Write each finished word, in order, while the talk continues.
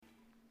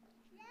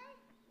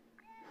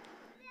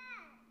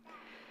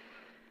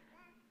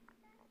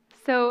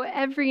So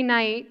every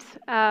night,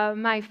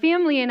 my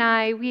family and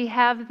I, we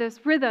have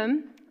this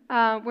rhythm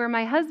where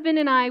my husband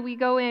and I, we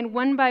go in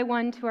one by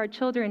one to our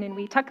children and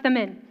we tuck them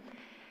in.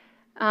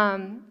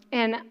 And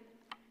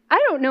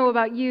I don't know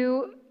about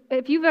you,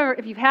 if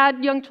you've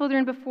had young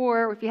children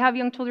before, or if you have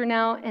young children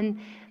now, and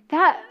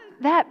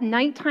that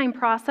nighttime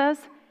process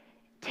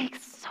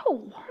takes so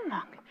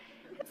long.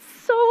 It's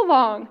so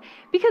long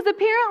because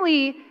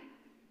apparently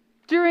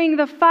during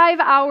the 5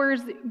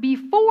 hours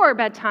before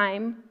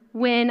bedtime,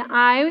 when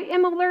I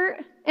am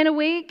alert and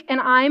awake and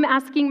I'm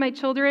asking my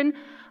children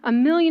a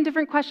million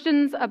different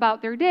questions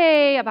about their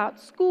day, about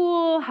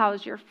school,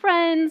 how's your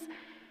friends,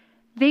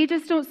 they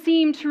just don't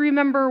seem to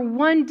remember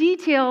one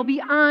detail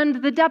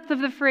beyond the depth of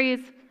the phrase,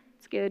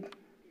 it's good.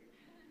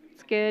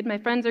 It's good. My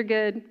friends are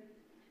good.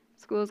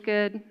 School's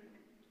good.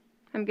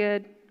 I'm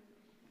good.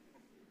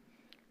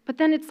 But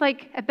then it's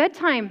like at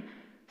bedtime,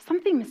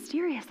 something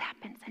mysterious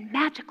happens and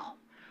magical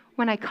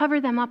when I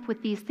cover them up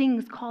with these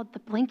things called the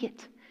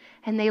blanket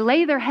and they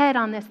lay their head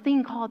on this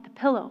thing called the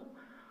pillow.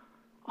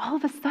 All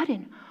of a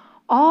sudden,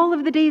 all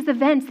of the day's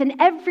events and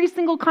every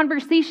single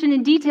conversation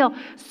in detail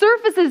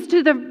surfaces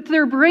to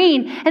their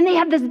brain, and they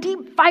have this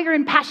deep fire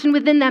and passion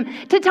within them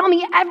to tell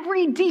me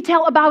every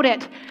detail about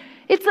it.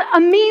 It's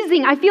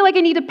amazing. I feel like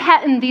I need to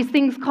patent these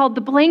things called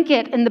the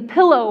blanket and the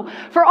pillow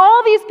for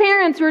all these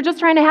parents who are just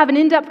trying to have an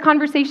in-depth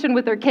conversation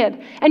with their kid.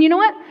 And you know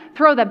what?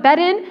 Throw the bed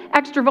in,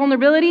 extra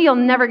vulnerability, you'll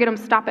never get them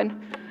stopping.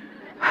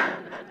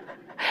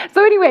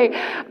 So anyway,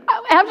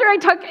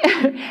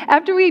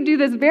 after we do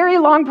this very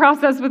long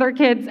process with our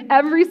kids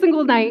every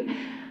single night,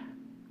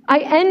 I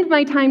end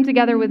my time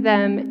together with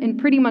them in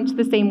pretty much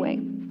the same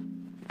way.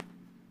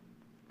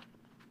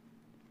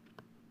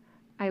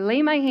 I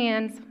lay my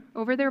hands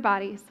over their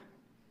bodies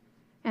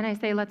and I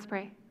say, let's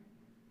pray.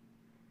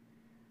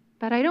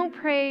 But I don't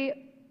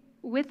pray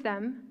with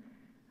them,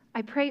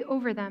 I pray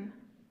over them.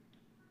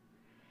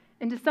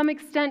 And to some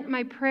extent,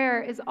 my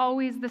prayer is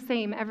always the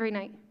same every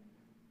night.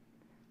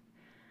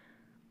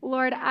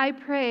 Lord, I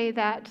pray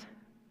that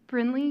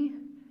Brinley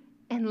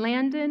and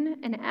Landon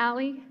and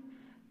Allie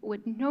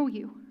would know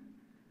you.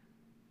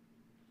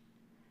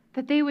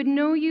 That they would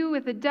know you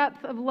with a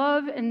depth of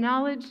love and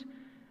knowledge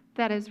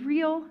that is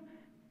real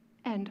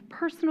and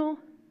personal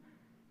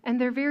and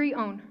their very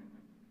own.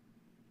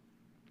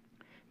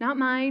 Not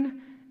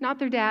mine, not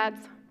their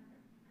dad's,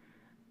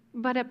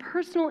 but a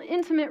personal,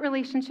 intimate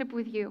relationship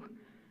with you.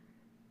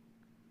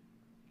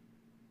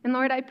 And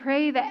Lord, I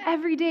pray that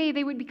every day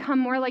they would become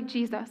more like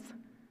Jesus.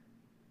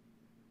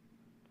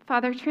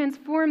 Father,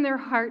 transform their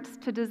hearts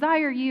to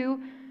desire you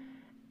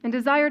and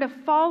desire to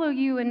follow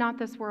you and not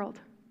this world.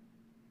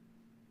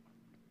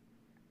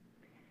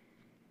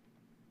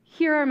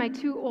 Here are my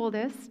two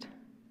oldest,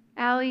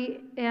 Allie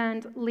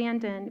and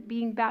Landon,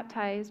 being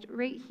baptized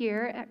right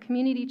here at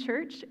Community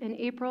Church in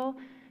April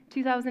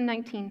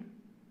 2019.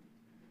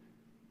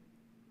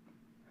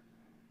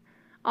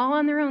 All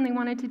on their own, they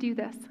wanted to do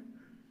this.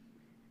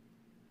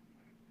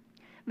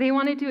 They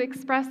wanted to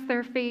express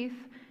their faith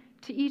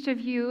to each of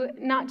you,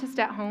 not just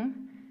at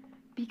home,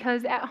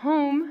 because at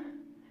home,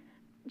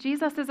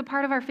 Jesus is a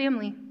part of our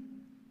family.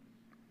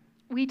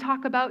 We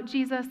talk about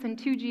Jesus and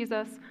to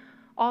Jesus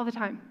all the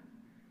time.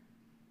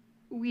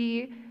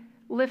 We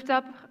lift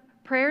up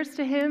prayers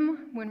to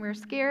him when we're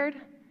scared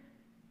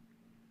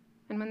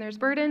and when there's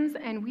burdens,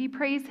 and we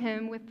praise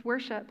him with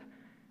worship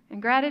and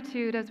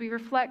gratitude as we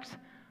reflect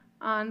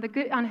on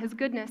his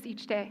goodness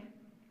each day.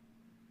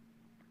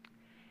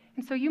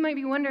 And so you might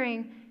be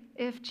wondering,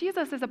 if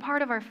Jesus is a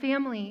part of our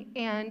family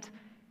and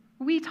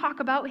we talk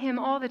about him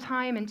all the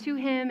time and to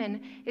him,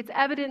 and it's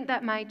evident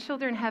that my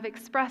children have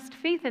expressed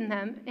faith in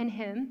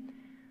him,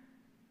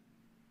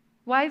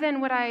 why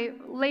then would I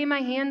lay my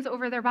hands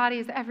over their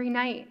bodies every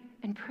night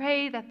and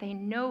pray that they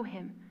know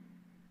him?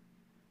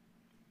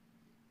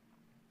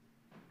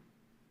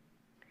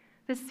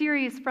 This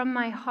series, From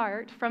the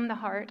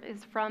Heart,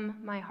 is from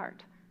my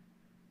heart.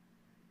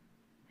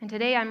 And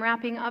today I'm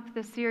wrapping up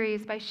this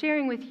series by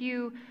sharing with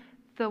you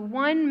the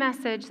one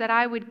message that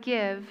I would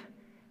give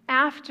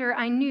after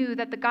I knew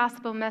that the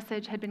gospel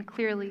message had been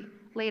clearly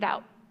laid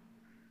out.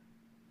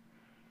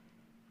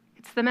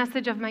 It's the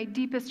message of my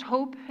deepest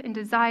hope and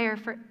desire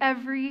for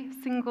every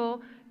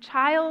single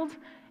child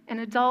and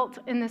adult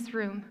in this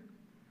room.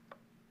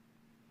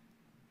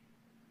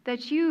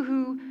 That you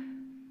who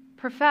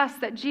profess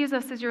that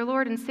Jesus is your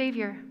Lord and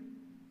Savior,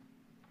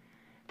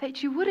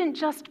 that you wouldn't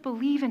just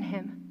believe in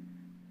him,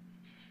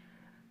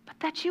 but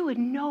that you would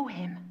know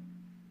him.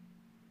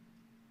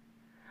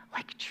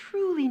 Like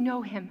truly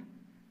know him.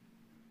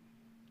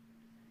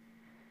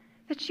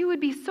 That you would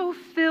be so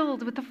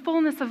filled with the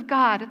fullness of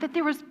God that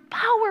there was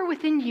power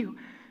within you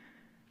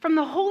from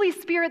the Holy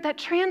Spirit that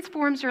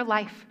transforms your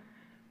life.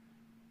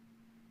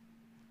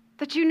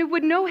 That you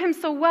would know him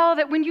so well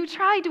that when you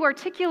tried to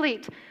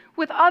articulate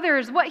with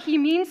others what he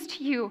means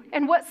to you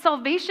and what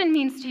salvation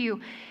means to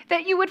you,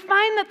 that you would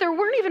find that there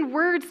weren't even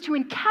words to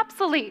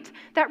encapsulate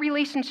that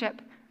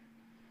relationship.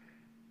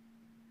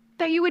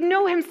 That you would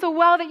know him so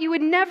well that you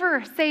would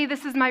never say,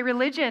 this is my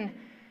religion.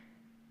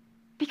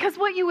 Because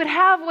what you would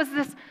have was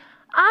this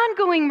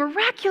ongoing,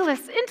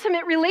 miraculous,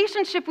 intimate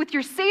relationship with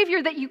your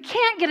Savior that you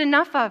can't get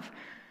enough of,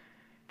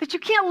 that you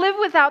can't live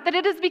without, that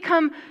it has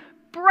become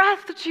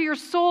breath to your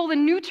soul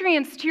and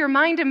nutrients to your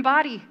mind and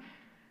body.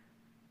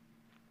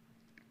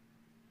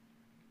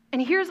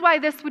 And here's why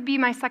this would be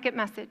my second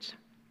message.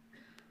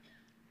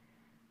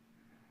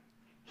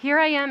 Here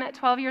I am at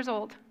 12 years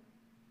old.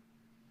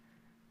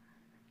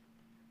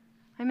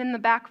 I'm in the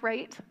back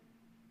right.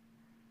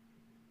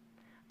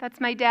 That's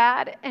my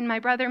dad and my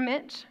brother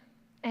Mitch,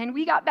 and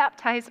we got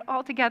baptized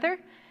all together.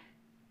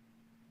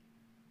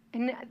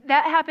 And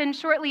that happened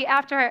shortly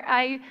after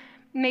I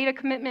made a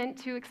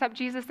commitment to accept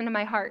Jesus into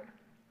my heart.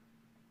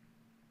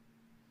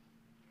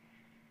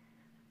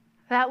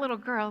 That little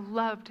girl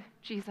loved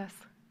Jesus.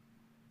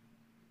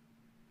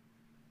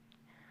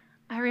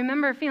 I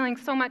remember feeling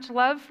so much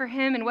love for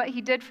him and what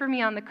he did for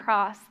me on the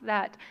cross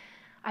that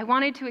I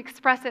wanted to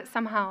express it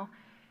somehow.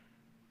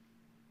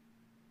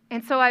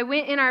 And so I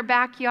went in our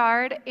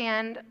backyard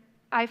and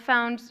I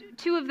found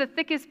 2 of the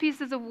thickest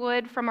pieces of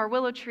wood from our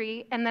willow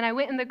tree, and then I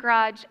went in the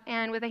garage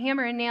and with a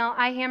hammer and nail,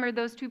 I hammered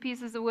those 2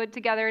 pieces of wood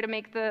together to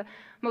make the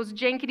most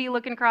jankety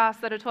looking cross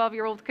that a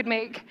 12-year-old could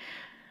make.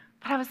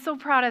 But I was so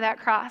proud of that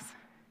cross.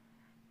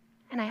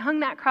 And I hung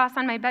that cross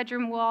on my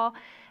bedroom wall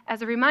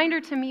as a reminder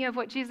to me of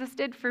what Jesus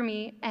did for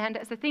me and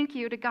as a thank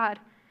you to God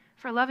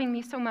for loving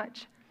me so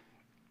much.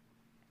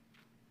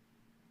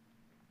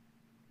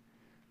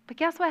 But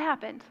guess what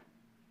happened?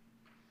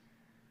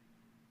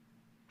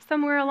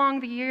 Somewhere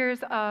along the years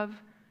of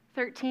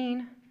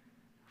 13,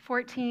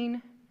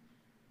 14,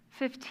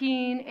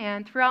 15,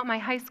 and throughout my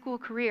high school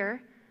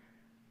career,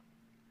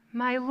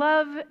 my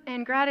love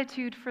and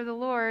gratitude for the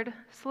Lord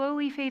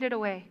slowly faded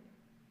away.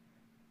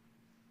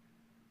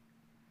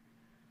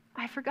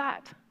 I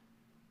forgot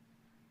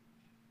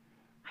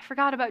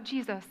about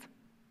Jesus.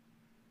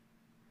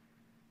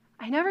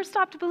 I never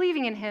stopped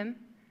believing in him,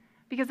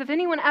 because if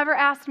anyone ever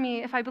asked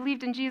me if I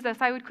believed in Jesus,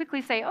 I would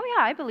quickly say, oh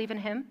yeah, I believe in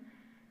him.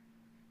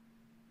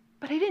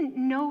 But I didn't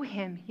know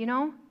him, you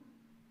know?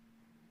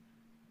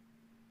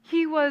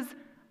 He was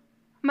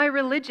my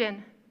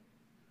religion,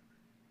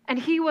 and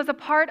he was a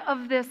part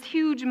of this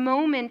huge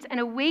moment and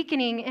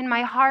awakening in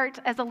my heart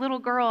as a little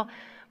girl,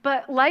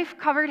 but life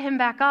covered him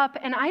back up,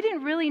 and I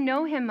didn't really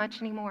know him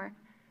much anymore.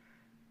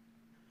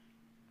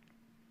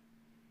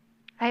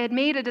 I had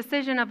made a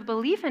decision of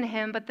belief in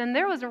him, but then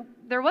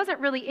there wasn't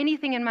really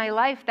anything in my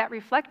life that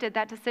reflected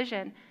that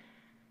decision.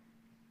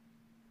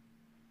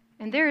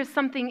 And there is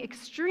something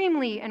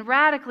extremely and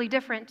radically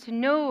different to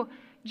know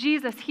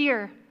Jesus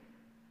here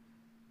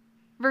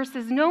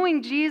versus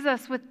knowing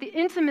Jesus with the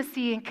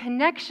intimacy and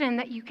connection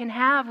that you can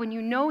have when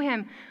you know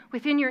him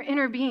within your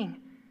inner being.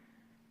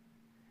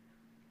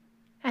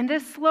 And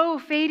this slow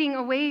fading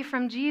away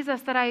from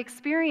Jesus that I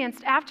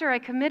experienced after I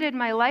committed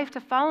my life to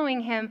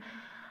following him,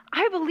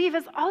 I believe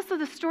is also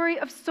the story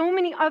of so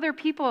many other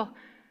people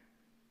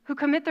who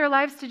commit their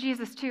lives to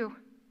Jesus too.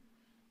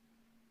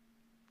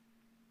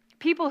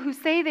 People who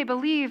say they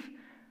believe,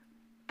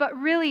 but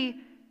really,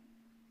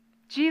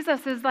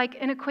 Jesus is like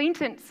an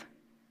acquaintance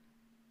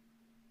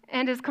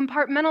and is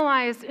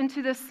compartmentalized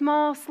into this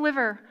small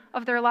sliver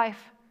of their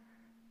life.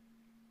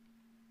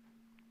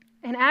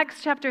 In Acts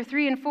chapter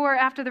 3 and 4,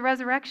 after the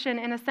resurrection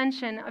and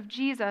ascension of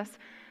Jesus,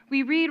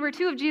 we read where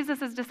 2 of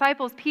Jesus'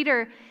 disciples,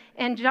 Peter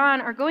and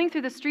John, are going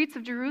through the streets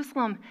of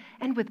Jerusalem,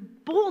 and with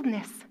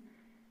boldness,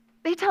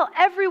 they tell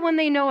everyone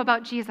they know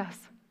about Jesus.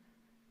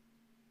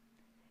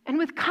 And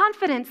with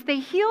confidence, they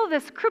heal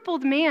this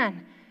crippled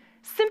man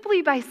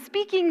simply by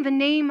speaking the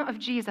name of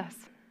Jesus.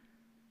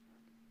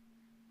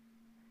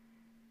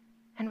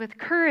 And with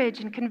courage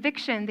and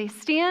conviction, they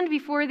stand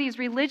before these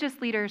religious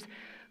leaders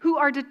who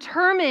are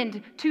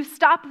determined to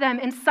stop them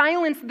and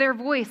silence their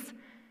voice.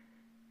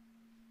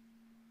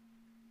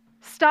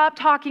 Stop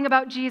talking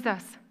about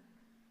Jesus.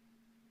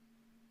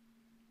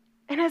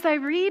 And as I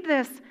read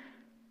this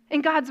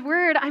in God's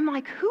word, I'm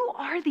like, who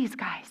are these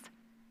guys?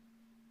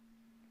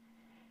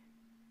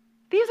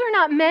 These are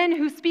not men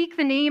who speak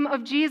the name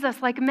of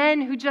Jesus like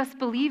men who just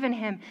believe in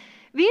him.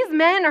 These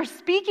men are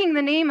speaking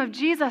the name of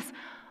Jesus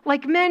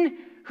like men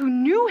who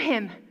knew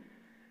him,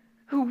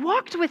 who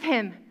walked with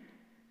him,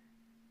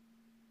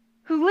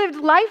 who lived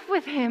life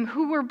with him,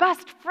 who were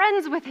best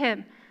friends with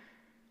him.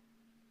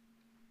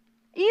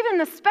 Even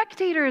the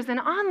spectators and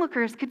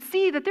onlookers could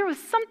see that there was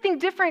something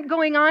different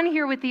going on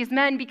here with these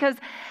men, because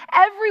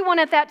everyone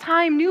at that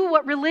time knew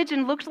what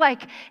religion looked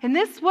like, and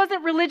this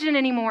wasn't religion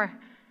anymore.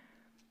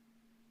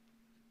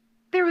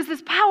 There was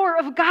this power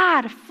of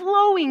God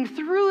flowing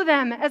through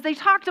them as they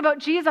talked about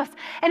Jesus,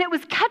 and it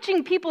was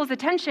catching people's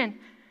attention.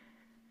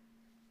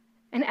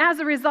 And as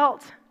a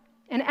result,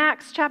 in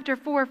Acts chapter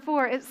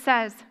 4, it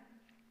says,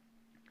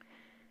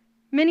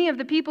 many of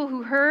the people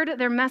who heard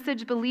their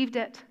message believed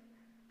it.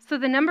 So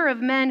the number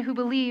of men who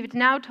believed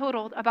now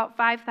totaled about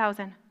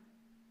 5,000.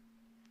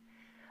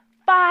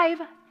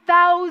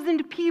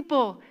 5,000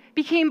 people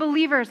became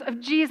believers of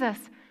Jesus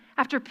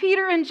after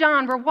Peter and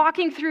John were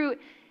walking through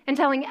and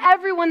telling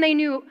everyone they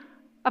knew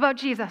about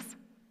Jesus.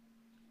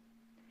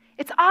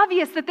 It's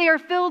obvious that they are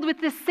filled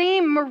with the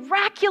same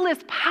miraculous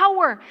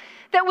power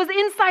that was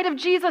inside of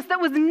Jesus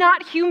that was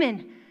not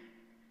human.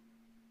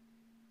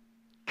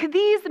 Could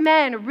these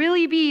men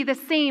really be the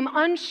same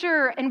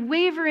unsure and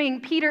wavering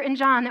Peter and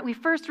John that we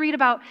first read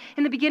about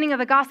in the beginning of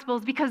the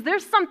Gospels? Because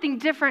there's something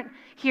different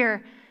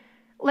here.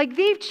 Like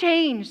they've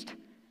changed.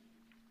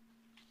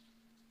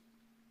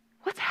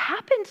 What's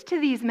happened to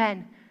these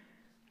men?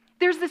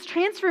 There's this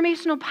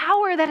transformational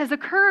power that has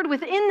occurred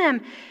within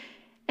them,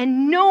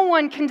 and no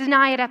one can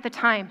deny it at the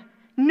time.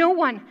 No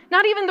one,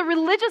 not even the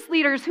religious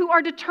leaders who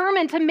are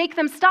determined to make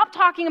them stop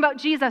talking about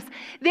Jesus.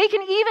 They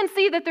can even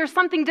see that there's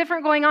something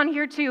different going on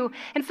here too.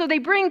 And so they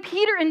bring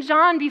Peter and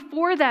John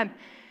before them.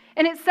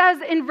 And it says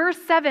in verse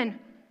 7,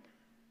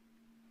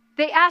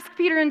 they ask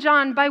Peter and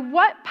John, by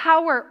what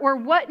power or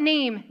what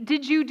name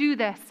did you do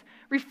this?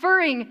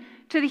 Referring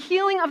to the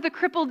healing of the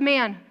crippled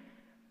man.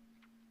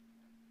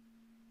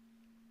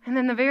 And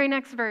then the very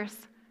next verse,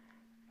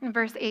 in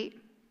verse 8,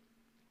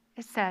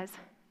 it says,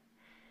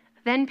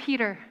 then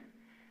Peter,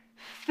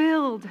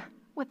 filled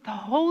with the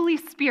Holy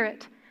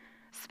Spirit,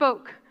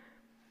 spoke,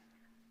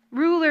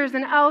 rulers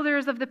and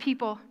elders of the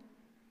people,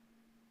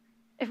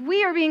 if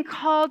we are being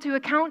called to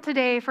account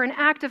today for an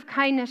act of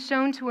kindness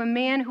shown to a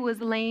man who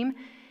was lame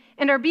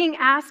and are being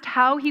asked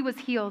how he was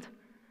healed,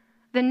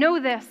 then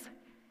know this,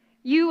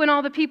 you and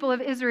all the people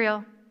of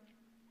Israel,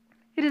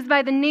 it is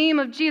by the name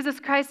of Jesus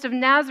Christ of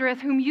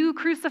Nazareth, whom you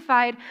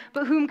crucified,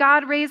 but whom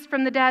God raised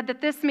from the dead,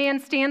 that this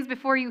man stands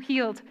before you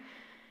healed.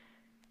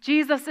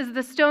 Jesus is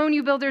the stone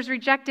you builders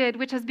rejected,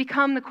 which has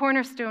become the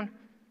cornerstone.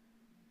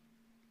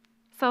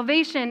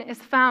 Salvation is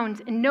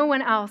found in no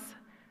one else,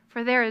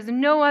 for there is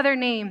no other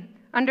name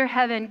under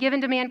heaven given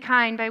to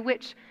mankind by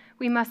which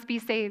we must be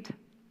saved.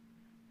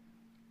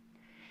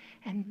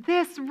 And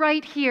this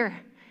right here,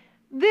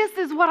 this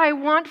is what I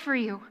want for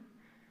you.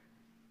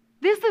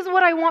 This is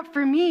what I want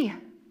for me.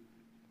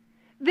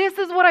 This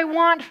is what I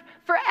want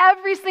for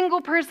every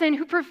single person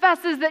who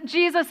professes that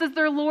Jesus is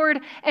their Lord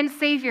and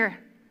Savior.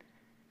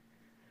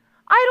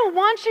 I don't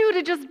want you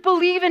to just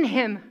believe in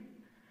him.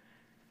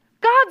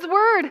 God's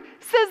word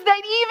says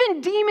that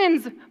even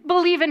demons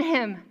believe in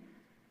him.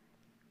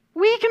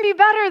 We can be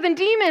better than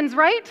demons,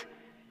 right?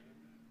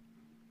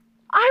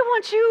 I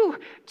want you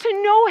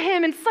to know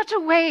him in such a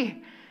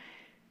way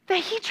that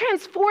he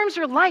transforms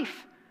your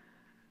life.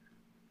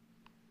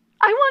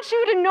 I want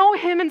you to know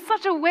him in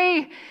such a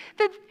way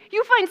that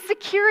you find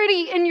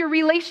security in your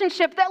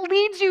relationship that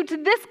leads you to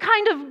this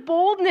kind of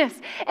boldness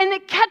and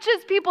that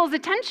catches people's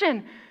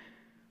attention.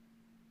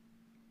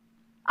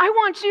 I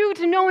want you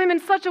to know him in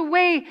such a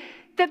way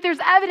that there's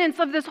evidence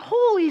of this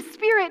Holy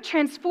Spirit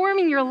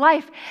transforming your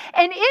life,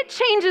 and it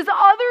changes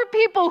other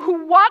people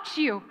who watch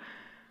you.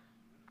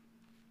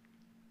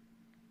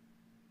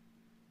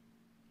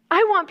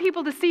 I want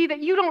people to see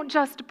that you don't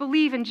just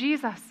believe in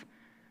Jesus,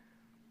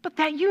 but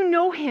that you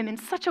know him in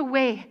such a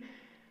way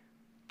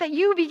that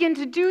you begin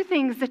to do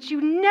things that you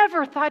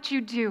never thought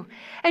you'd do.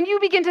 And you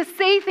begin to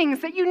say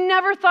things that you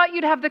never thought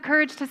you'd have the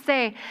courage to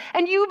say.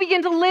 And you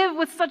begin to live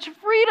with such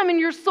freedom in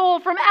your soul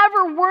from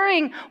ever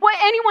worrying what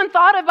anyone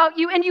thought about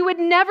you, and you would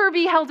never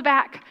be held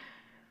back.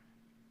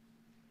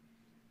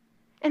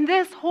 And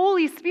this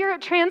Holy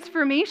Spirit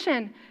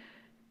transformation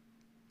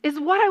is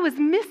what I was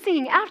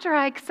missing after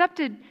I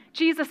accepted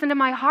Jesus into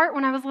my heart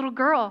when I was a little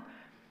girl.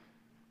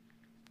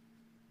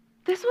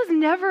 This was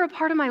never a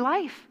part of my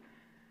life.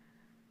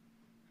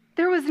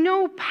 There was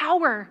no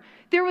power.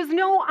 There was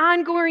no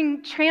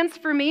ongoing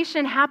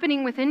transformation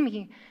happening within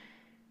me.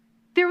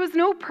 There was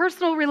no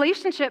personal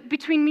relationship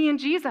between me and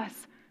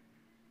Jesus.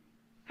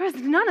 There was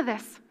none of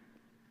this.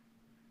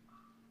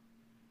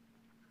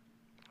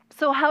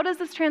 So how does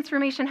this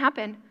transformation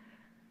happen?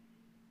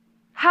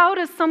 How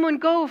does someone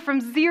go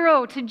from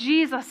zero to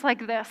Jesus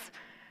like this?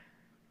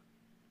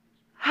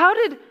 How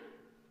did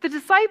the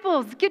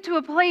disciples get to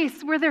a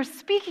place where they're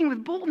speaking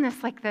with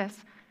boldness like this?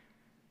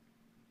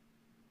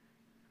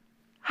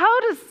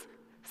 How does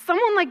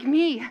someone like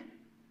me,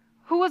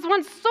 who was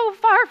once so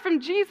far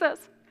from Jesus,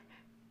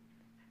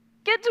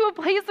 get to a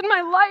place in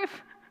my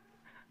life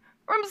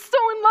where I'm so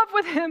in love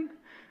with him?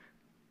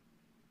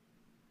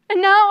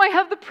 And now I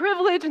have the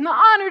privilege and the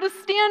honor to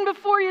stand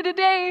before you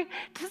today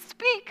to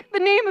speak the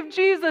name of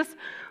Jesus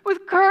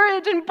with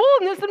courage and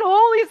boldness and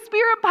Holy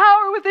Spirit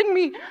power within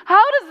me.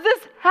 How does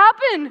this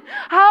happen?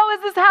 How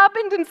has this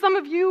happened in some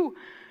of you?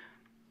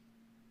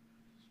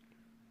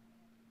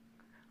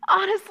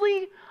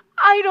 Honestly,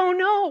 I don't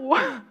know.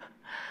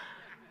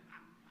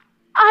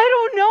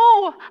 I don't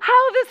know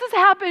how this has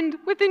happened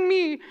within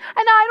me, and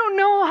I don't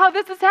know how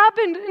this has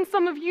happened in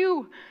some of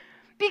you.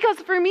 Because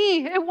for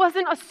me, it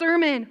wasn't a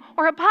sermon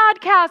or a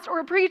podcast or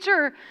a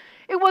preacher.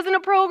 It wasn't a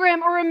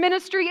program or a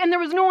ministry, and there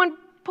was no one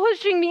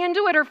pushing me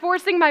into it or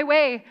forcing my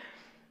way.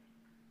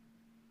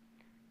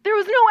 There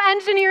was no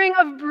engineering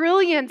of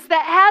brilliance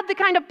that had the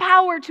kind of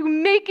power to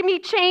make me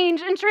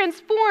change and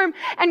transform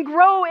and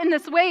grow in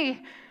this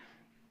way.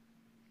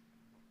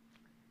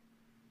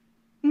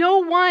 No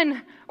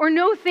one or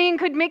no thing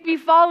could make me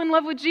fall in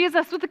love with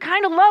Jesus with the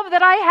kind of love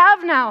that I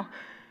have now.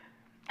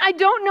 I I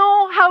don't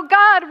know how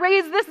God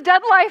raised this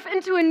dead life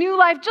into a new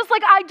life, just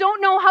like I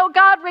don't know how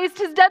God raised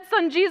his dead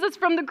son Jesus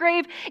from the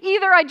grave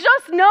either. I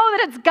just know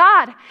that it's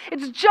God.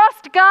 It's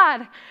just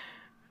God.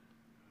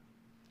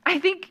 I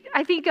think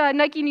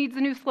Nike needs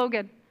a new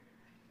slogan.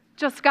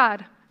 Just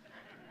God.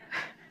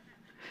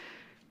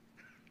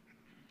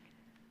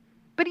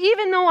 But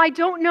even though I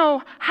don't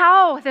know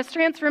how this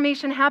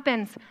transformation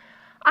happens,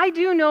 I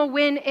do know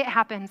when it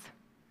happens.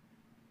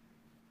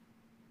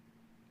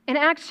 In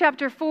Acts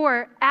chapter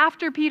 4,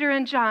 after Peter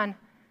and John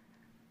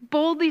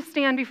boldly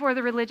stand before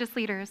the religious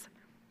leaders,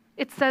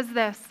 it says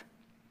this: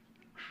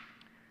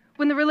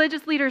 when the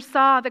religious leaders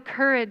saw the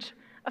courage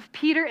of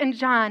Peter and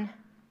John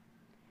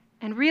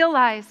and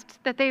realized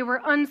that they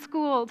were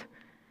unschooled,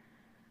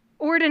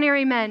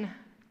 ordinary men,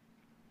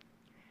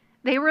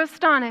 they were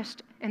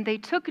astonished, and they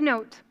took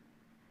note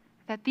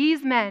that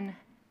these men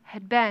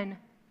had been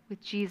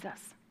with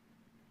Jesus.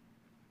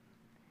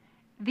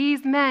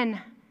 These men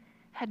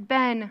had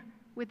been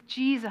with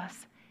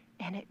Jesus,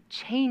 and it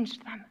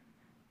changed them.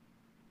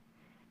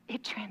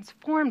 It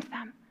transformed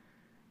them.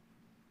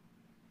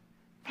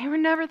 They were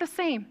never the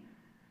same.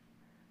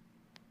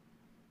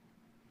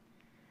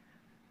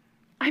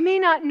 I may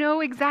not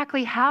know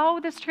exactly how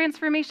this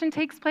transformation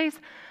takes place,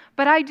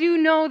 but I do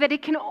know that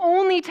it can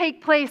only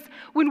take place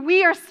when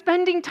we are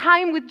spending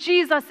time with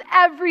Jesus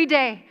every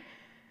day.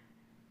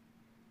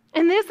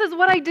 And this is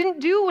what I didn't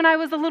do when I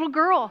was a little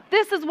girl.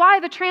 This is why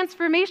the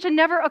transformation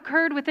never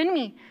occurred within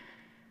me.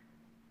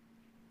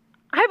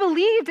 I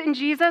believed in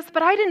Jesus,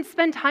 but I didn't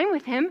spend time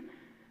with him.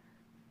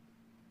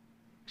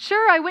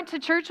 Sure, I went to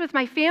church with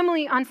my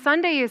family on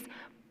Sundays,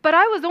 but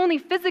I was only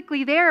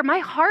physically there. My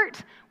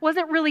heart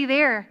wasn't really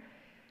there.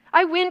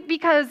 I went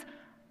because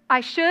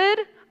I should.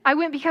 I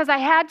went because I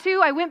had to.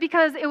 I went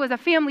because it was a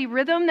family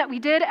rhythm that we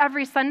did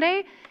every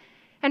Sunday.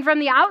 And from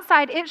the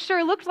outside, it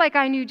sure looked like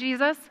I knew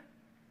Jesus.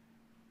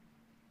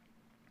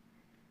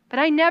 But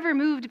I never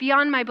moved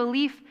beyond my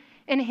belief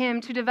in him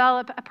to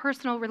develop a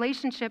personal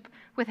relationship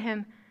with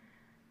him.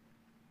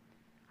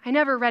 I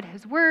never read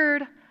his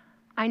word.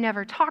 I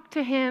never talked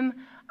to him.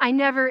 I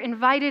never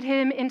invited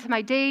him into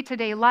my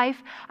day-to-day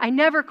life. I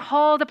never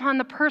called upon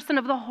the person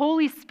of the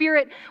Holy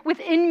Spirit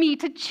within me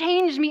to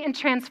change me and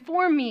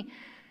transform me.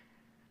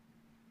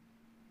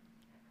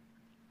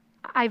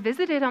 I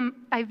visited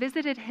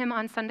him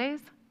on Sundays.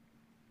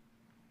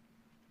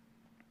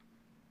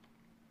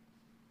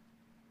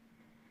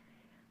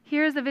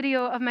 Here's a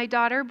video of my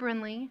daughter,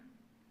 Brinley.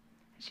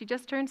 She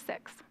just turned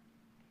 6.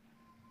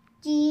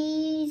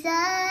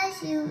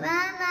 Jesus, you are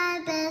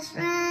my best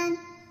friend.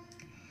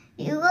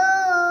 You will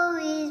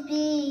always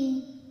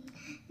be.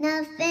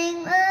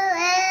 Nothing will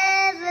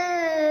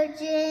ever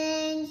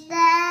change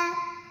that.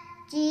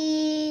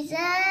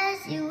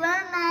 Jesus, you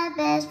are my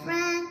best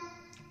friend.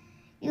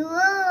 You will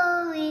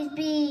always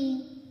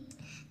be.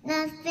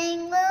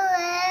 Nothing will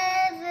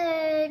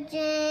ever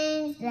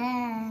change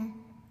that.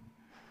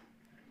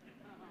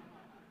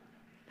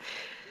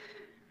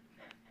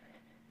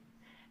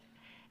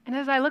 And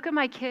as I look at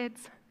my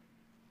kids,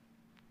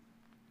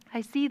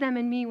 I see them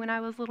in me when I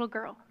was a little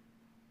girl.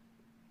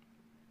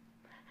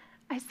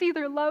 I see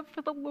their love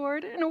for the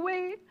Lord in a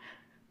way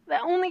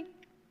that only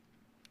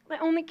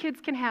kids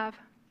can have.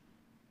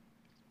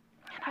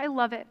 And I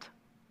love it.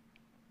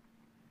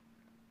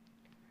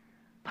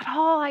 But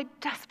all I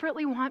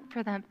desperately want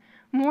for them,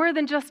 more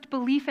than just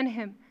belief in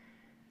him,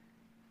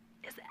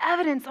 is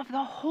evidence of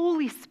the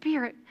Holy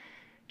Spirit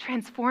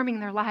transforming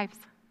their lives.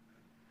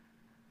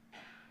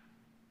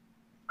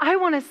 I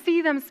want to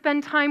see them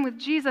spend time with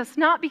Jesus,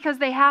 not because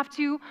they have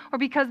to or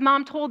because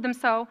mom told them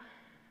so.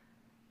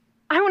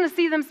 I want to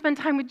see them spend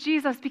time with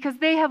Jesus because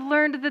they have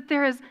learned that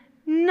there is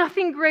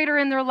nothing greater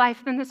in their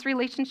life than this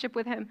relationship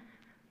with him.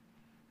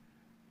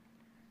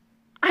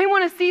 I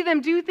want to see them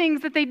do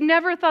things that they'd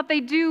never thought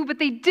they'd do, but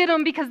they did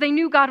them because they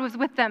knew God was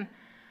with them.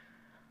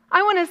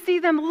 I want to see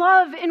them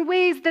love in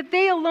ways that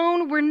they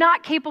alone were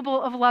not capable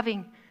of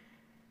loving.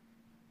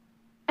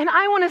 And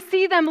I want to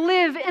see them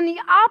live in the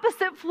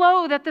opposite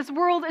flow that this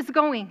world is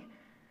going.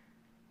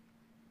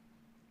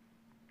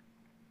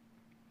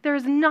 There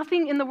is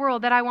nothing in the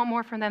world that I want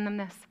more from them than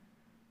this.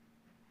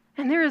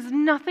 And there is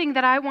nothing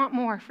that I want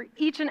more for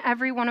each and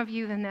every one of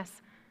you than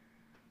this.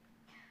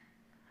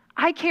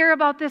 I care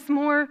about this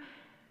more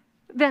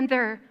than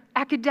their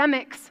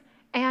academics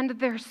and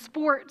their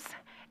sports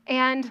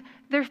and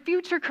their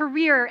future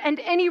career and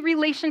any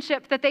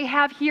relationship that they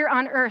have here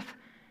on earth.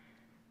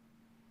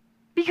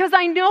 Because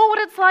I know what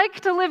it's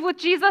like to live with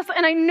Jesus,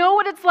 and I know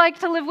what it's like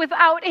to live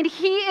without, and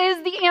he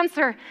is the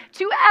answer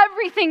to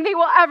everything they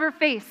will ever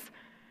face.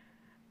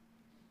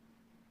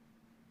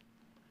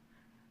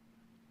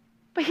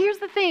 But here's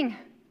the thing.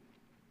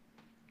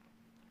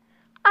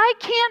 I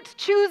can't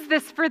choose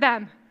this for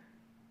them.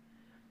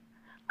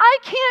 I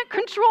can't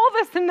control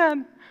this in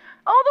them,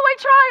 although I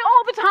try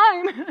all the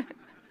time.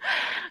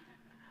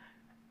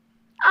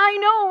 I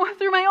know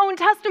through my own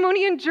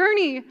testimony and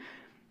journey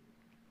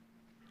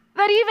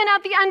That even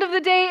at the end of the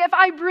day, if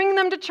I bring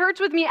them to church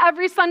with me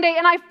every Sunday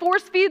and I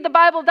force feed the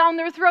Bible down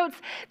their throats,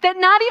 that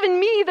not even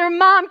me, their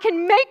mom,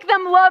 can make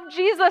them love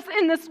Jesus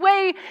in this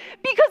way,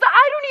 because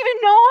I don't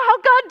even know how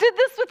God did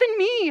this within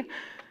me.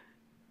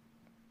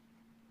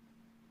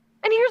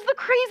 And here's the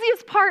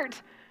craziest part.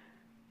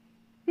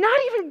 Not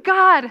even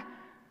God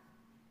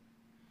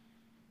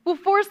will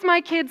force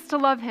my kids to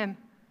love him.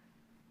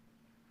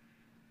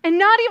 And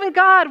not even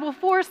God will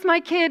force my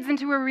kids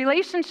into a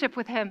relationship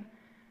with him.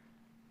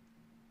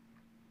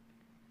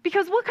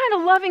 Because what kind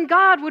of loving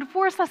God would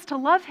force us to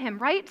love him,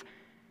 right?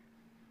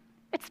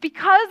 It's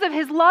because of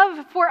his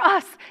love for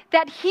us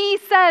that he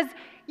says,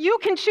 you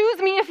can choose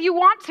me if you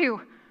want to.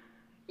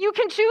 You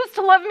can choose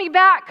to love me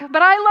back,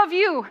 but I love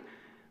you.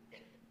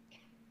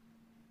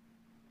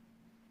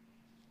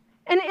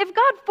 And if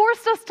God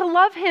forced us to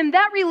love him,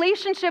 that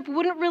relationship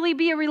wouldn't really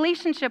be a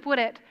relationship, would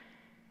it?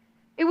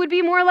 It would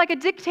be more like a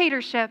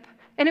dictatorship,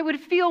 and it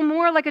would feel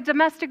more like a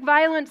domestic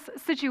violence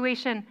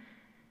situation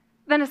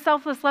than a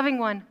selfless, loving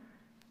one.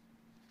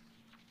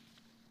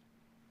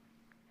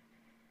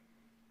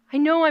 I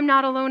know I'm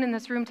not alone in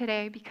this room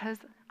today because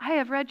I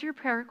have read your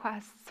prayer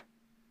requests.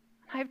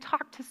 I have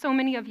talked to so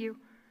many of you.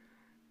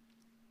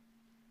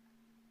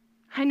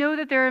 I know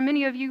that there are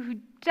many of you who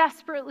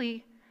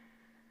desperately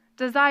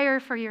desire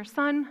for your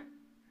son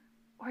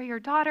or your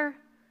daughter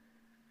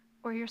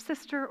or your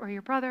sister or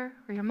your brother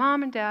or your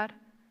mom and dad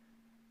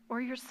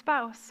or your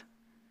spouse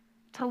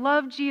to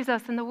love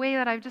Jesus in the way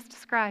that I've just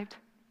described.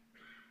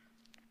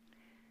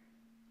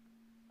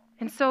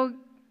 And so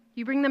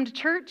you bring them to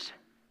church,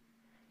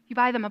 you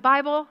buy them a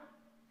Bible,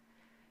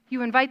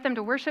 you invite them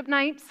to worship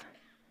nights,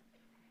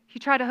 you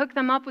try to hook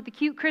them up with the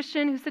cute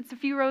Christian who sits a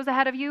few rows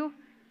ahead of you.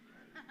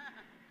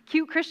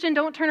 Cute Christian,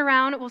 don't turn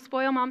around, it will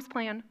spoil mom's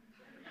plan.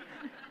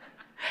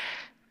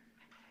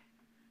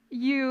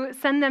 You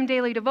send them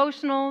daily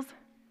devotionals,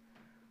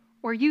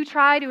 or you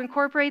try to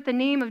incorporate the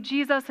name of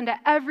Jesus into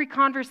every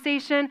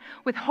conversation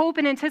with hope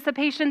and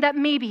anticipation that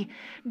maybe,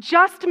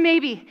 just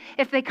maybe,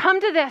 if they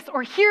come to this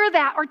or hear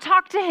that or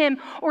talk to him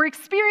or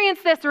experience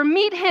this or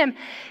meet him,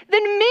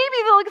 then maybe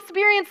they'll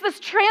experience this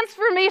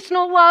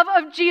transformational love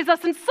of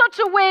Jesus in such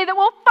a way that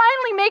will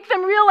finally make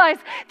them realize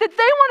that they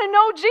want to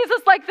know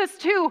Jesus like this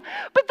too.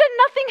 But then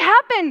nothing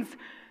happens.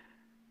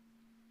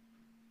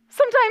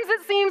 Sometimes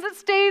it seems it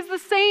stays the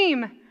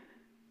same.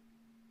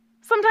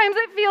 Sometimes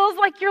it feels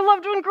like your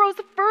loved one grows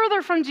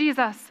further from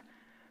Jesus.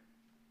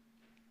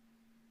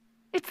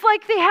 It's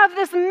like they have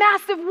this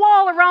massive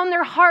wall around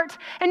their heart,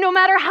 and no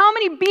matter how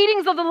many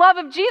beatings of the love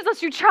of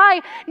Jesus you try,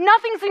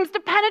 nothing seems to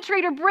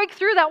penetrate or break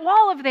through that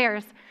wall of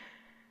theirs.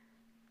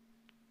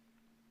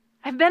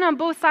 I've been on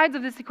both sides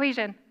of this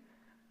equation.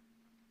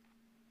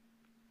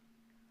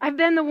 I've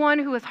been the one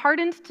who was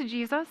hardened to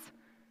Jesus,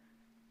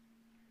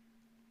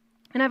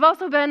 and I've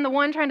also been the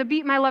one trying to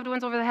beat my loved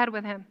ones over the head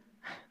with him.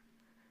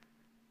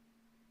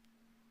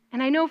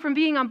 And I know from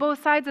being on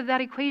both sides of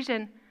that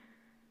equation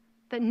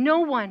that no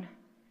one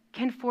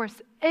can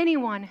force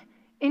anyone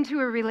into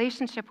a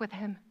relationship with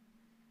him.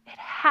 It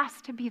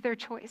has to be their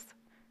choice.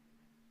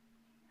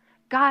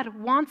 God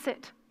wants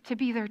it to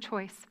be their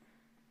choice.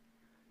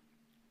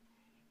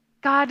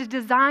 God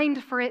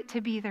designed for it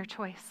to be their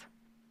choice.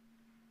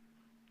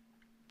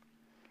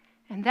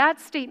 And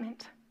that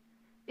statement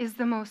is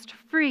the most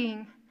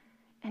freeing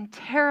and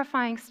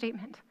terrifying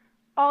statement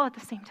all at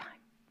the same time.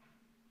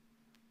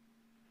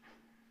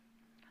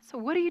 So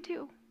what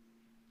do?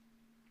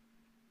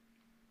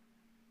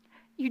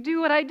 You do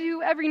what I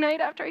do every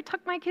night after I tuck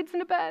my kids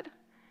into bed,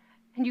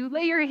 and you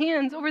lay your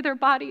hands over their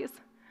bodies,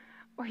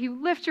 or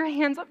you lift your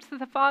hands up to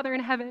the Father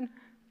in heaven,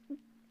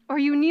 or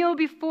you kneel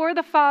before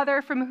the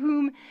Father from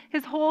whom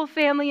his whole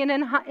family in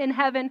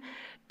heaven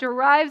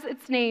derives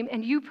its name,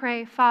 and you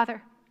pray,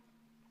 Father,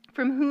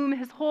 from whom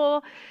his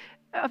whole,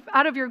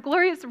 out of your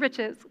glorious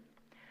riches,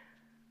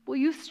 will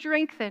you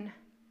strengthen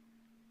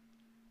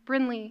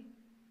Brinley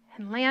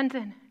and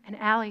Landon and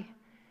Allie,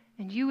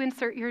 and you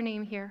insert your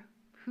name here,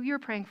 who you're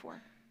praying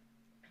for.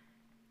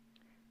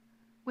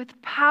 With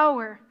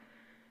power,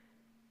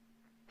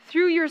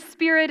 through your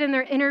Spirit in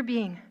their inner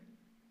being,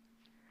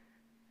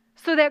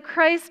 so that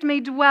Christ may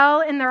dwell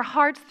in their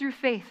hearts through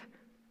faith.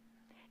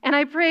 And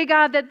I pray,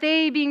 God, that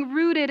they, being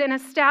rooted and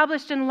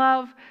established in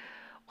love,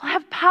 will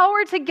have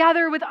power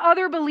together with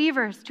other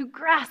believers to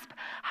grasp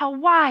how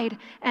wide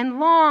and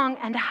long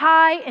and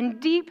high and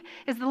deep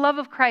is the love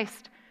of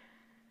Christ.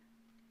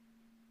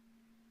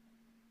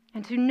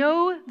 And to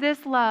know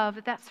this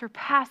love that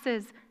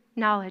surpasses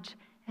knowledge,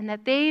 and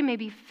that they may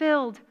be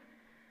filled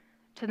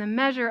to the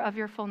measure of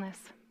your fullness.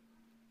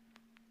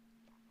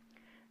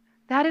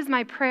 That is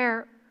my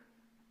prayer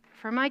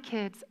for my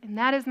kids, and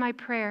that is my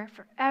prayer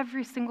for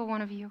every single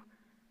one of you.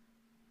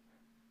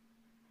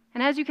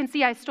 And as you can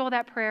see, I stole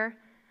that prayer.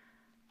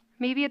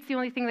 Maybe it's the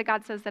only thing that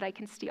God says that I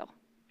can steal.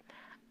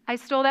 I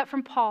stole that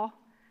from Paul.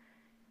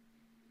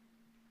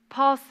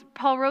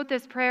 Paul wrote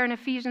this prayer in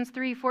Ephesians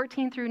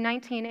 3:14 through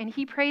 19, and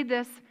he prayed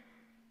this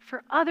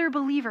for other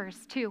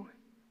believers too,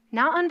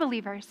 not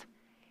unbelievers.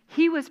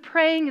 He was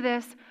praying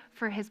this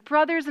for his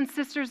brothers and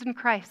sisters in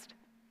Christ.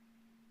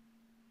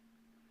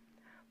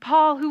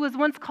 Paul, who was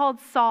once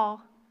called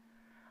Saul,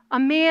 a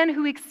man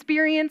who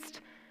experienced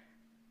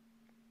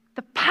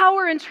the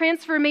power and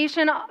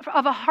transformation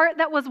of a heart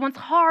that was once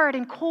hard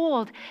and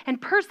cold and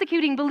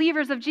persecuting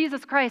believers of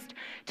Jesus Christ,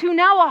 to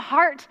now a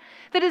heart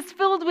that is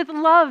filled with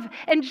love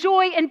and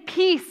joy and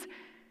peace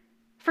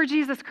for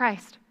Jesus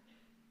Christ.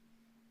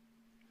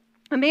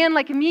 A man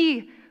like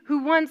me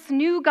who once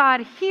knew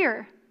God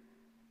here,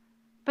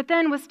 but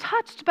then was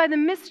touched by the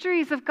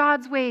mysteries of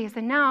God's ways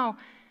and now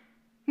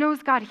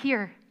knows God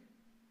here.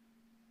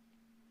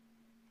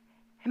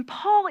 And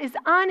Paul is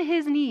on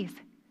his knees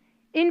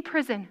in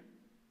prison.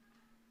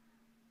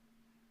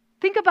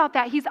 Think about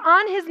that. He's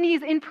on his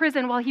knees in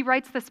prison while he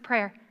writes this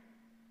prayer.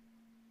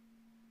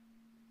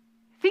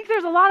 I think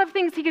there's a lot of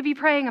things he could be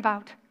praying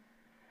about,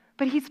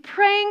 but he's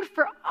praying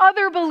for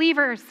other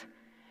believers.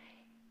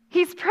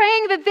 He's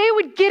praying that they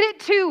would get it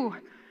too.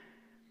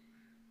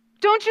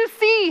 Don't you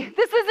see?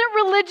 This isn't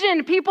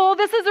religion, people.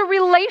 This is a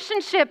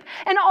relationship.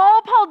 And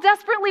all Paul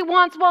desperately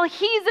wants while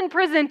he's in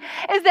prison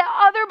is that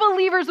other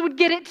believers would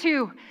get it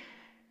too.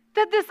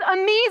 That this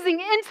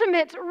amazing,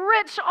 intimate,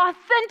 rich,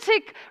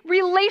 authentic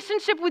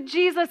relationship with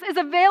Jesus is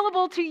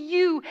available to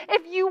you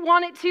if you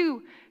want it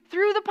to,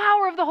 through the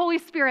power of the Holy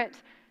Spirit.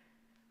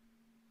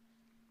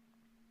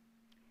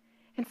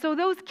 And so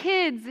those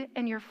kids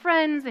and your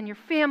friends and your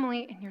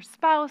family and your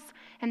spouse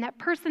and that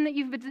person that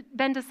you've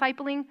been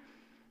discipling,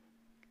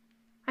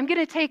 I'm going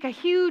to take a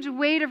huge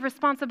weight of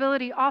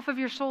responsibility off of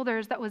your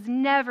shoulders that was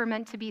never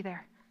meant to be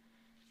there.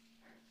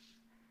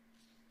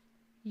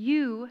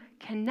 You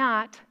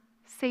cannot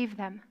save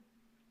them.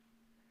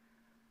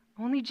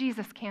 Only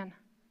Jesus can.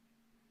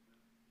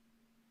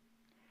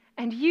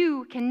 And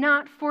you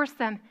cannot force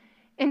them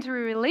into a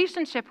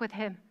relationship with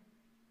him.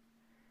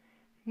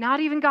 Not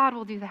even God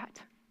will do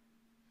that.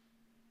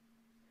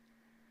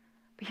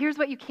 But here's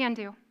what you can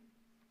do.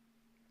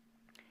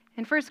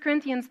 In 1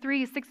 Corinthians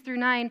 3,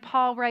 6-9,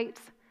 Paul writes,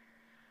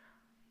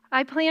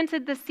 I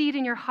planted the seed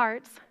in your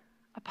hearts,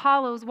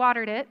 Apollos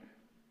watered it,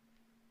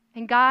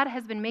 and God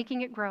has been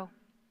making it grow.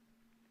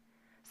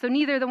 So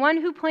neither the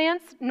one who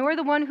plants nor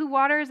the one who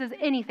waters is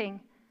anything,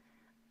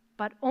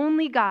 but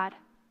only God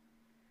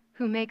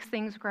who makes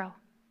things grow.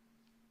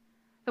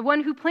 The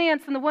one who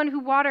plants and the one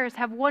who waters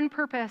have one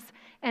purpose,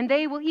 and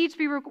they will each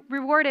be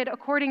rewarded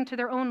according to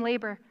their own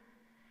labor.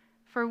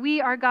 For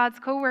we are God's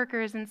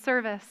co-workers in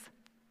service.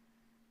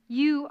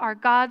 You are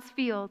God's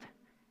field,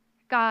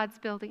 God's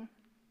building.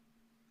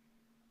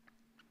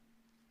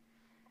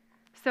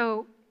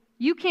 So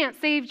you can't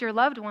save your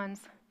loved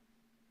ones,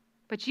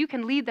 but you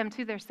can lead them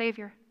to their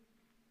Savior.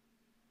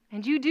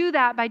 And you do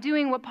that by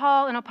doing what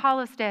Paul and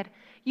Apollos did.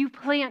 You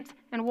plant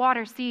and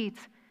water seeds.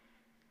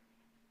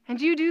 And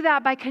you do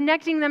that by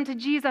connecting them to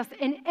Jesus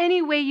in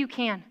any way you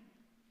can.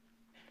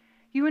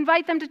 You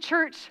invite them to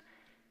church.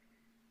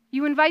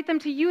 You invite them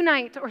to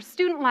Unite or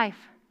Student Life.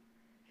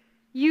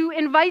 You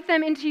invite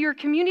them into your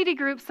community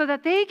group so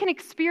that they can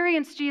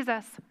experience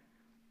Jesus.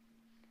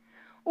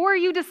 Or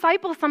you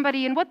disciple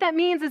somebody, and what that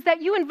means is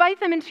that you invite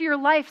them into your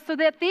life so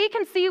that they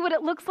can see what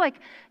it looks like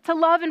to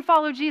love and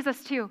follow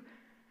Jesus too.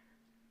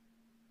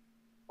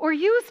 Or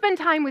you spend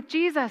time with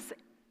Jesus,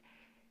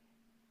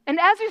 and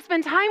as you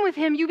spend time with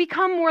him, you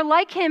become more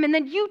like him, and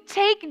then you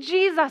take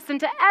Jesus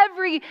into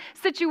every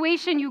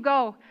situation you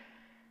go.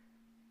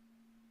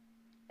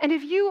 And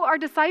if you are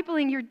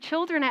discipling your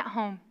children at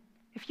home,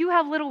 if you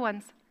have little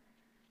ones,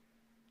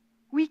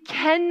 we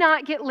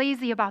cannot get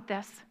lazy about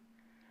this.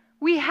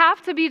 We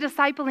have to be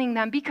discipling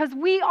them because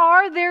we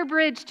are their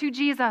bridge to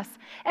Jesus.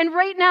 And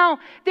right now,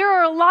 there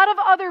are a lot of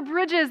other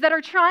bridges that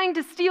are trying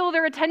to steal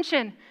their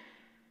attention.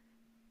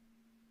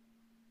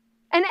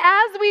 And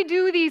as we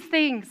do these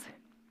things,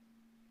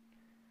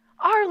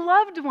 our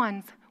loved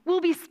ones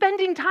will be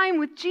spending time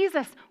with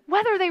Jesus,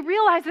 whether they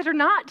realize it or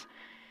not.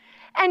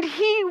 And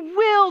he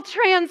will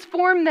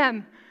transform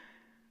them.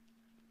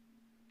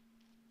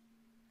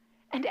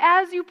 And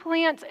as you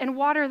plant and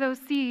water those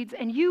seeds,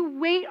 and you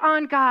wait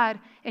on God,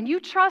 and you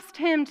trust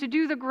him to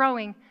do the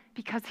growing,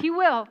 because he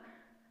will,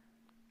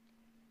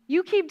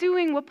 you keep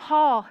doing what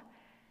Paul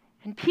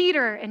and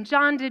Peter and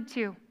John did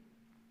too.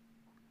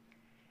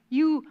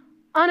 You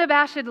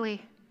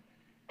unabashedly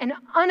and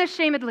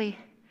unashamedly,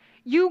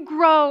 you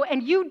grow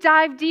and you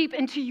dive deep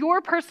into your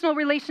personal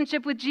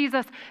relationship with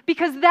Jesus,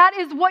 because that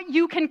is what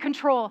you can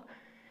control.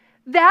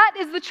 That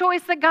is the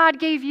choice that God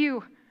gave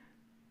you.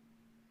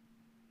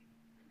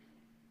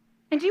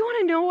 And do you want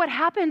to know what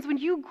happens when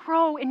you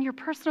grow in your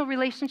personal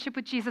relationship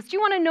with Jesus? Do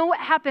you want to know what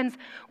happens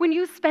when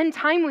you spend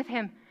time with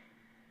him?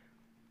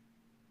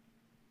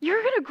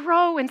 You're going to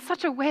grow in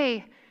such a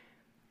way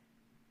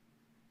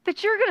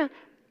that you're going to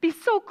be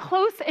so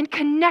close and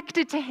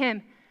connected to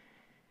him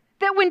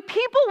that when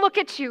people look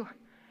at you,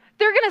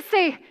 they're going to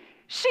say,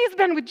 she's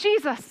been with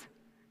Jesus.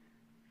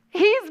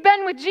 He's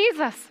been with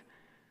Jesus.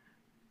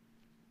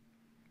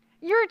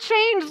 Your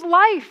changed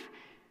life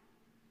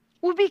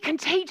will be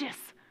contagious.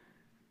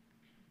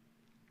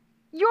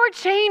 Your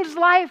changed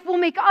life will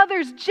make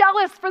others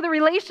jealous for the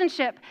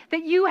relationship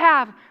that you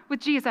have with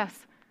Jesus.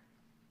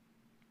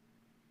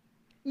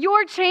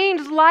 Your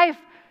changed life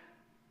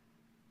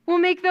will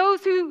make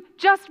those who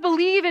just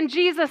believe in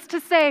Jesus to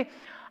say,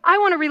 I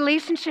want a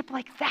relationship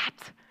like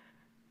that.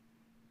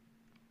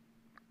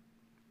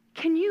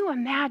 Can you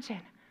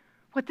imagine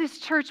what this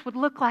church would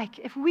look like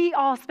if we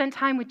all spent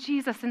time with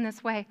Jesus in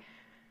this way?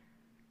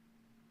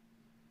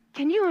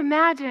 Can you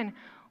imagine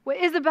what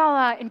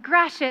Isabella and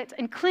Gratiot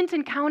and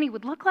Clinton County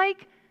would look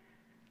like?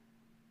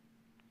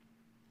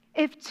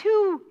 If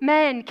 2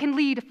 men can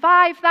lead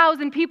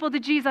 5,000 people to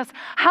Jesus,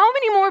 how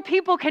many more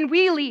people can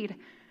we lead?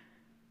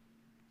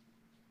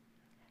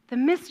 The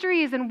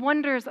mysteries and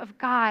wonders of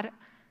God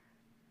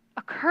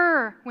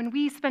occur when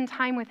we spend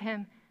time with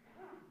Him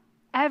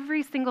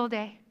every single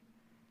day.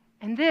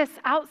 And this,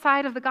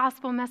 outside of the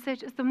gospel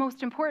message, is the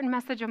most important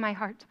message of my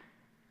heart.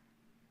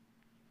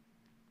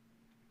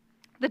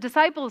 The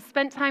disciples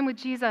spent time with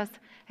Jesus,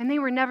 and they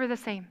were never the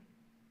same.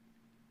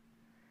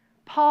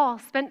 Paul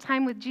spent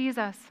time with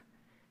Jesus,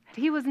 and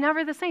he was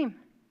never the same.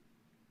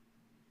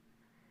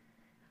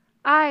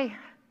 I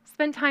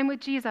spent time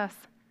with Jesus,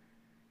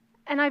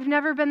 and I've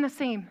never been the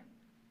same.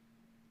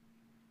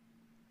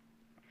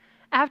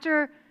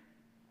 After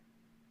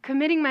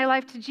committing my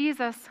life to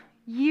Jesus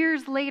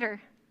years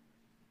later,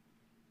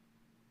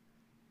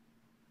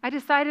 I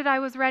decided I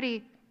was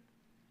ready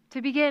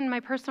to begin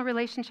my personal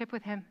relationship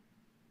with Him.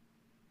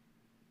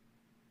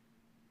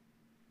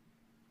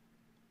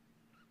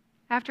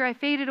 After I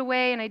faded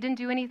away and I didn't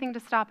do anything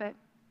to stop it,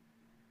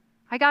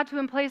 I got to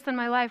a place in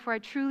my life where I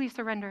truly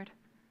surrendered.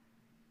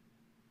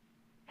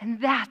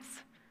 And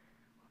that's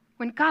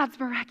when God's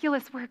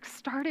miraculous work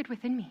started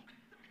within me.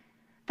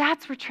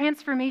 That's where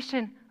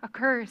transformation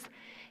occurs.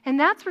 And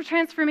that's where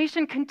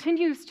transformation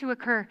continues to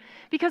occur.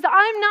 Because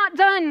I'm not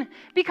done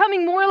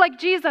becoming more like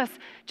Jesus.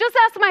 Just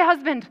ask my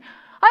husband.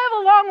 I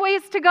have a long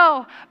ways to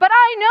go. But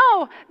I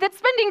know that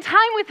spending time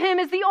with Him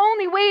is the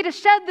only way to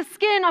shed the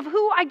skin of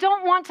who I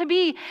don't want to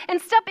be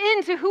and step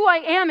into who I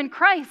am in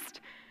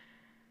Christ.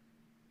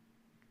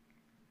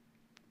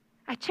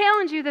 I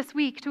challenge you this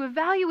week to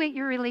evaluate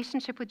your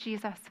relationship with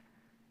Jesus.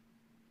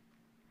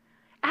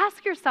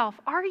 Ask yourself,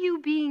 are you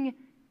being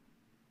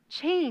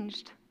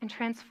changed and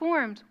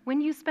transformed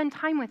when you spend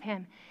time with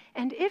Him?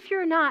 And if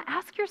you're not,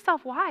 ask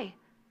yourself why.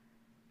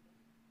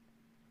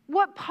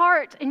 What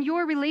part in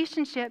your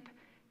relationship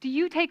do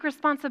you take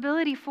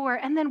responsibility for?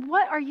 And then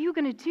what are you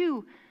going to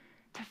do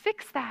to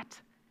fix that?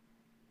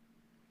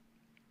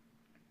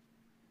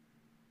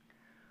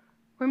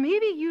 Or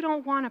maybe you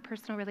don't want a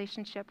personal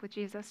relationship with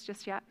Jesus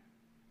just yet.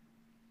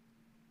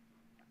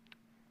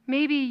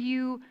 Maybe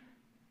you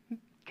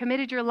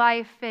committed your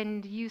life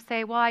and you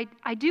say, well,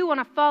 I do want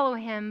to follow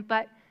Him,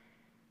 but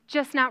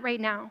just not right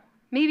now.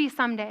 Maybe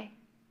someday.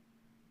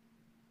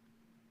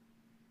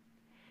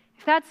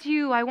 If that's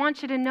you, I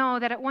want you to know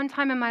that at one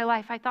time in my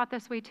life, I thought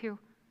this way too.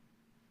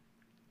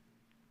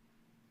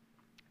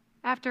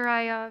 After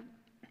I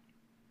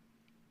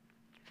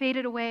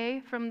faded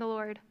away from the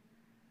Lord,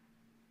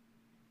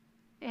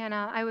 and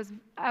I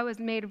was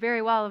made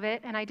very well of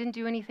it, and I didn't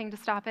do anything to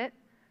stop it.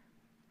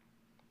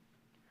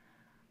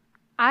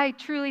 I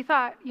truly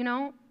thought,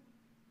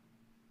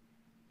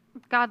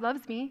 God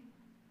loves me,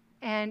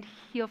 and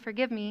He'll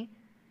forgive me.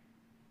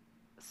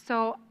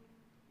 So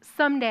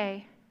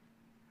someday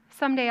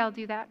I'll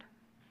do that.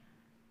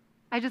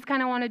 I just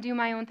kind of want to do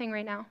my own thing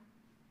right now.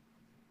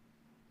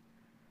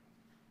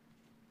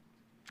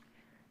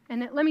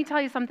 And let me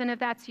tell you something, if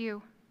that's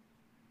you.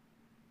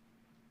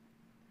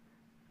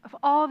 Of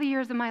all the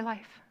years of my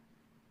life,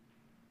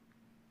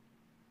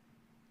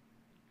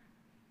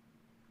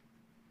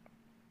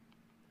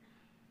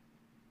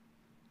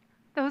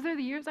 those are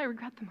the years I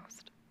regret the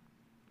most.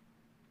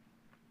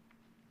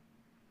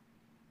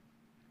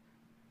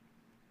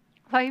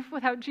 Life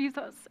without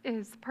Jesus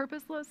is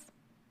purposeless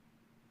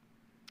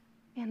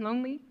and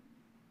lonely.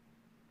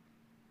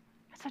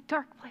 It's a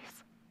dark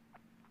place.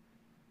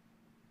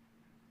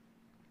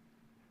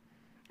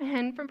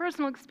 And from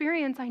personal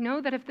experience, I know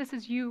that if this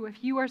is you,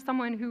 if you are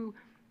someone who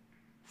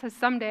says,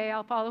 someday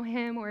I'll follow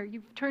Him, or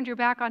you've turned your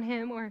back on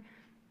Him, or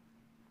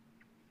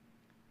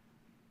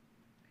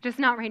just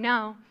not right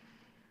now,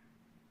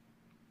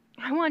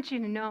 I want you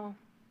to know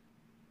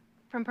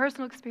from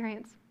personal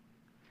experience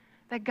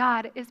that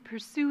God is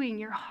pursuing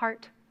your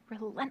heart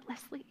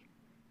relentlessly.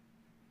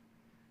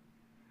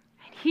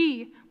 And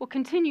He will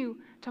continue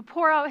to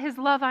pour out His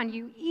love on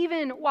you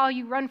even while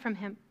you run from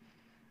Him.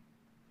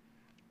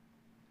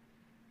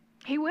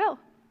 He will.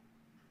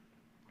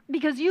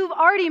 Because you've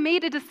already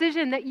made a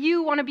decision that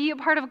you want to be a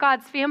part of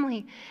God's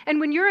family. And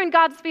when you're in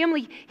God's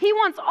family, He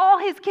wants all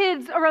His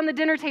kids around the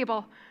dinner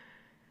table.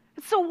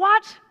 So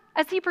watch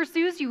as He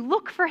pursues you.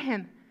 Look for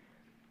Him.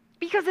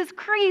 Because His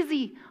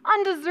crazy,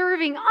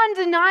 undeserving,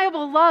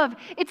 undeniable love,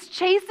 it's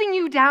chasing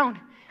you down.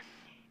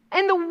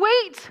 And the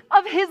weight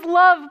of His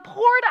love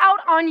poured out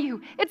on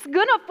you, it's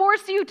going to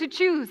force you to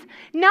choose.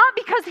 Not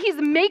because He's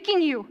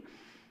making you,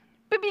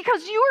 but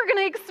because you are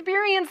going to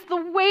experience the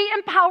weight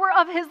and power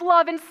of His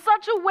love in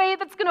such a way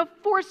that's going to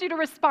force you to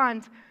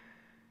respond.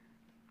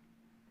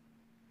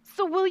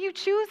 So will you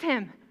choose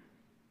Him?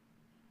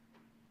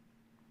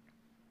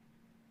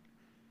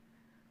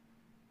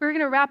 We're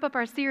going to wrap up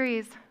our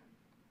series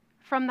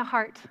from the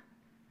heart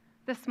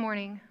this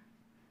morning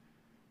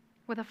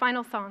with a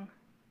final song.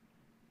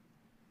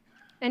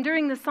 And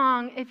during the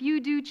song, if you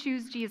do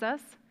choose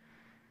Jesus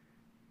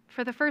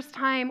for the first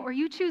time, or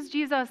you choose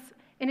Jesus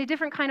in a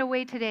different kind of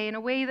way today, in a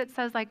way that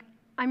says, like,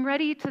 I'm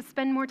ready to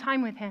spend more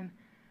time with him.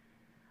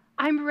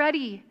 I'm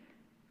ready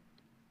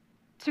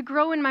to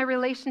grow in my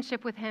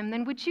relationship with him,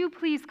 then would you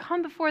please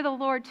come before the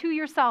Lord to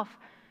yourself,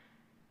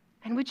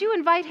 and would you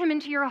invite him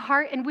into your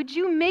heart, and would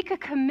you make a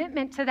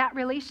commitment to that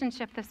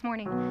relationship this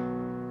morning?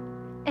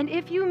 And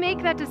if you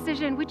make that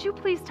decision, would you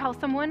please tell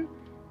someone?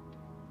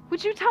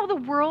 Would you tell the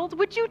world?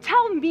 Would you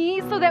tell me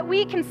so that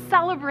we can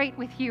celebrate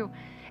with you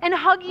and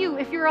hug you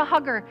if you're a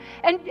hugger,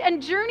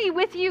 and journey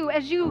with you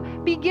as you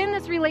begin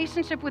this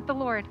relationship with the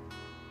Lord?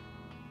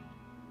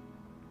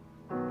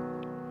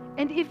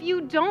 And if you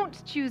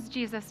don't choose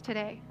Jesus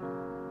today,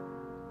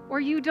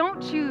 or you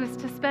don't choose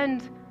to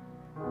spend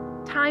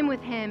time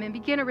with him and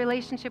begin a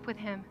relationship with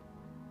him,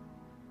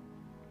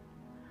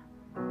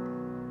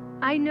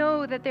 I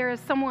know that there is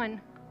someone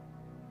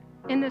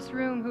in this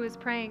room who is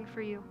praying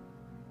for you.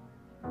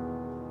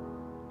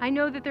 I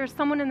know that there's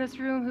someone in this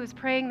room who is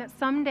praying that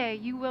someday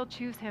you will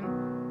choose him.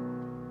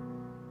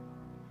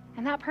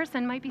 And that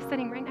person might be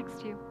sitting right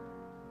next to you.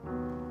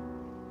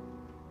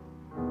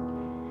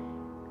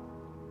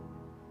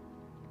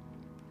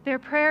 Their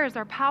prayers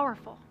are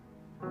powerful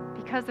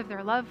because of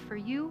their love for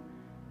you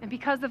and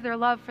because of their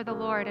love for the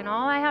Lord. And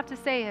all I have to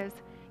say is,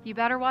 you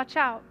better watch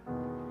out,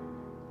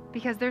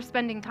 because they're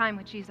spending time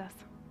with Jesus.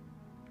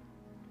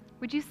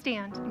 Would you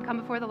stand and come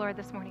before the Lord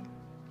this morning?